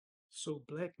So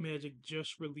Blackmagic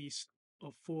just released a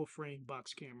full frame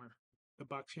box camera, the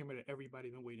box camera that everybody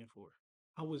been waiting for.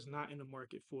 I was not in the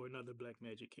market for another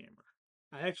Blackmagic camera.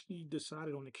 I actually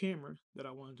decided on the camera that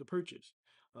I wanted to purchase.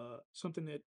 Something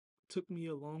that took me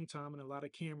a long time and a lot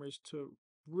of cameras to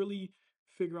really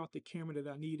figure out the camera that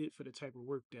I needed for the type of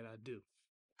work that I do.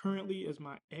 Currently, as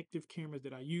my active cameras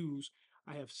that I use,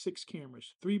 I have six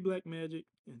cameras, three Blackmagic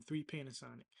and three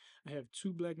Panasonic. I have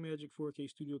two Blackmagic 4K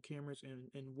studio cameras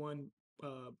and one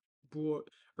uh, broad,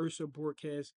 Ursa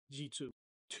Broadcast G2,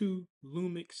 two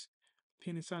Lumix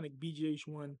Panasonic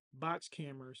BGH1 box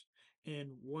cameras,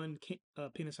 and one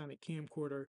Panasonic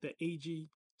camcorder, the AG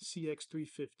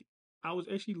CX350. I was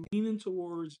actually leaning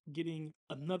towards getting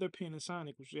another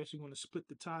Panasonic, which was actually going to split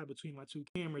the tie between my two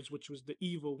cameras, which was the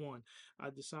EVA 1. I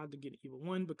decided to get EVA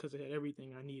 1 because it had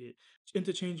everything I needed.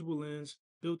 Interchangeable lens,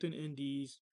 built-in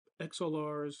NDs,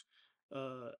 XLRs,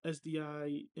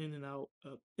 SDI in and out,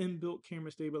 inbuilt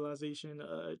camera stabilization,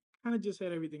 kind of just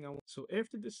had everything I wanted. So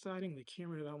after deciding the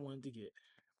camera that I wanted to get,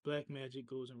 Blackmagic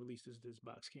goes and releases this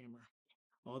box camera.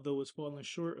 Although it's falling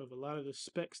short of a lot of the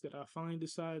specs that I finally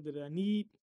decided that I need,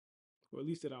 or at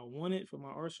least that I wanted for my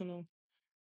arsenal,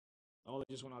 all that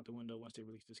just went out the window once they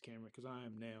released this camera because I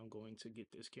am now going to get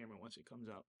this camera once it comes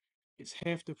out. It's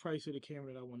half the price of the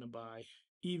camera that I want to buy.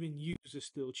 Even used is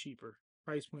still cheaper.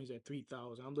 Price point is at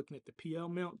 3,000. I'm looking at the PL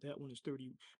mount. That one is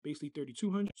 30, basically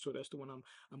 3,200. So that's the one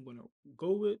I'm gonna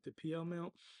go with, the PL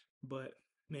mount. But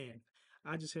man,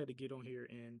 I just had to get on here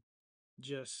and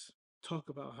just talk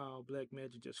about how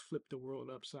Blackmagic just flipped the world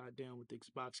upside down with the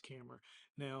Xbox camera.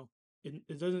 Now,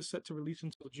 it doesn't set to release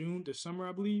until June, this summer,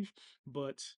 I believe,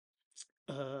 but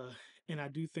uh, and I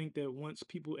do think that once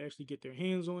people actually get their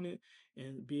hands on it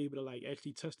and be able to like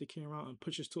actually test the camera out and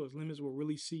push it to its limits, we'll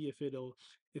really see if it'll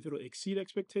exceed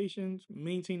expectations,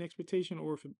 maintain expectation,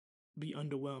 or if it be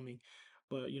underwhelming.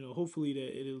 But hopefully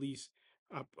that it at least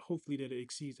hopefully that it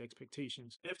exceeds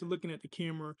expectations. After looking at the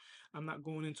camera, I'm not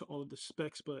going into all of the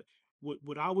specs, but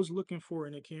what I was looking for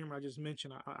in a camera, I just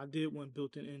mentioned I did one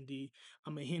built-in ND.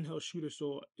 I'm a handheld shooter,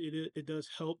 so it does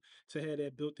help to have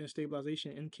that built-in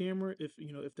stabilization in camera if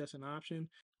that's an option.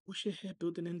 Wish it had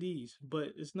built-in NDs, but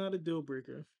it's not a deal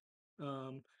breaker.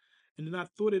 And then I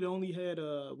thought it only had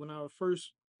when I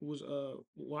first was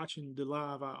watching the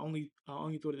live, I only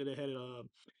thought that it had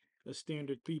a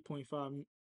standard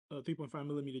 3.5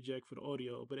 millimeter jack for the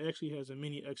audio, but it actually has a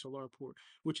mini XLR port,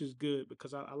 which is good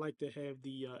because I like to have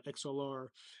the XLR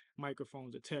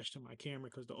microphones attached to my camera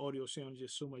because the audio sounds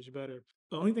just so much better.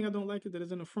 The only thing I don't like is that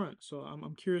it's in the front, so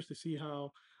I'm curious to see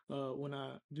how when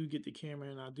I do get the camera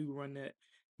and I do run that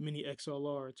mini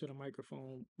XLR to the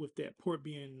microphone with that port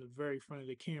being in the very front of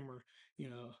the camera,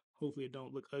 hopefully it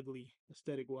don't look ugly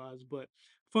aesthetic wise, but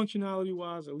functionality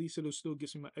wise, at least it'll still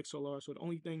get me my XLR. So the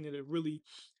only thing that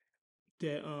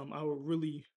I would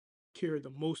really care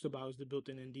the most about is the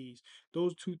built-in NDs.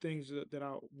 Those two things that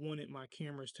I wanted my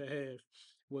cameras to have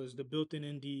was the built-in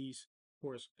NDs, of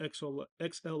course,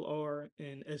 XLR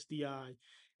and SDI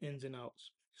ins and outs.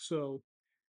 So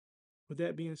with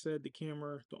that being said, the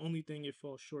camera, the only thing it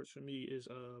falls short for me is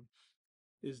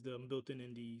the built-in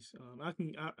NDs. I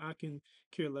can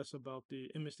care less about the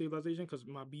image stabilization because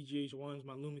my BGH ones,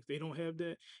 my Lumix, they don't have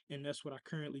that, and that's what I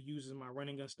currently use as my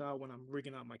running gun style when I'm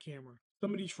rigging out my camera.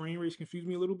 Some of these frame rates confuse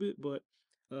me a little bit, but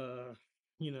uh,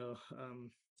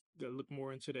 gotta look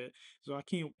more into that. So I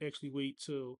can't actually wait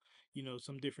till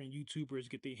some different YouTubers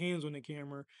get their hands on the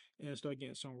camera and start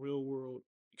getting some real world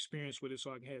experience with it,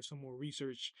 so I can have some more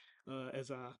research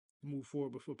as I move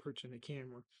forward before purchasing the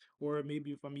camera, or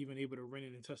maybe if I'm even able to rent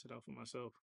it and test it out for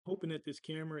myself. Hoping that this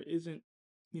camera isn't,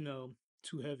 you know,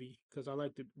 too heavy because I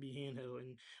like to be handheld.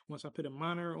 And once I put a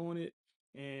monitor on it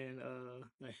and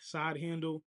a side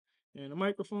handle and a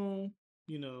microphone,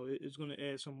 it's going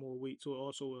to add some more weight to it.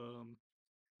 Also,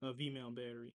 a V-mount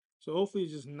battery. So hopefully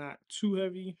it's just not too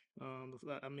heavy.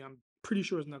 I mean, I'm pretty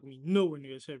sure it's not going to be nowhere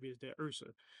near as heavy as that Ursa.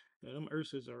 Them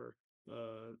Ursas are,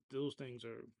 those things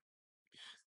are,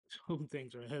 those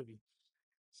things are heavy.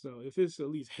 So if it's at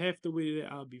least half the way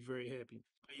that, I'll be very happy.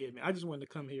 But yeah, man, I just wanted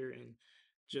to come here and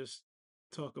just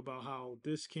talk about how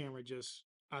this camera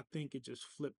I think it just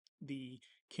flipped the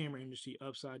camera industry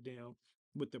upside down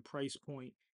with the price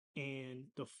point and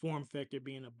the form factor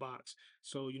being a box.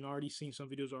 So, I already seen some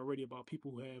videos already about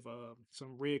people who have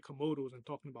some red Komodos and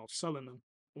talking about selling them.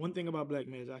 One thing about Black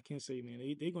Mans, I can say, man,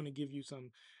 they're going to give you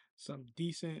some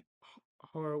decent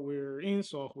hardware and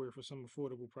software for some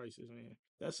affordable prices, man.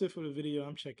 That's it for the video.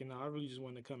 I'm checking out. I really just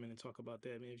wanted to come in and talk about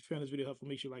that, man. If you found this video helpful,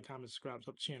 make sure you like, comment, subscribe,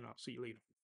 help the channel out. See you later.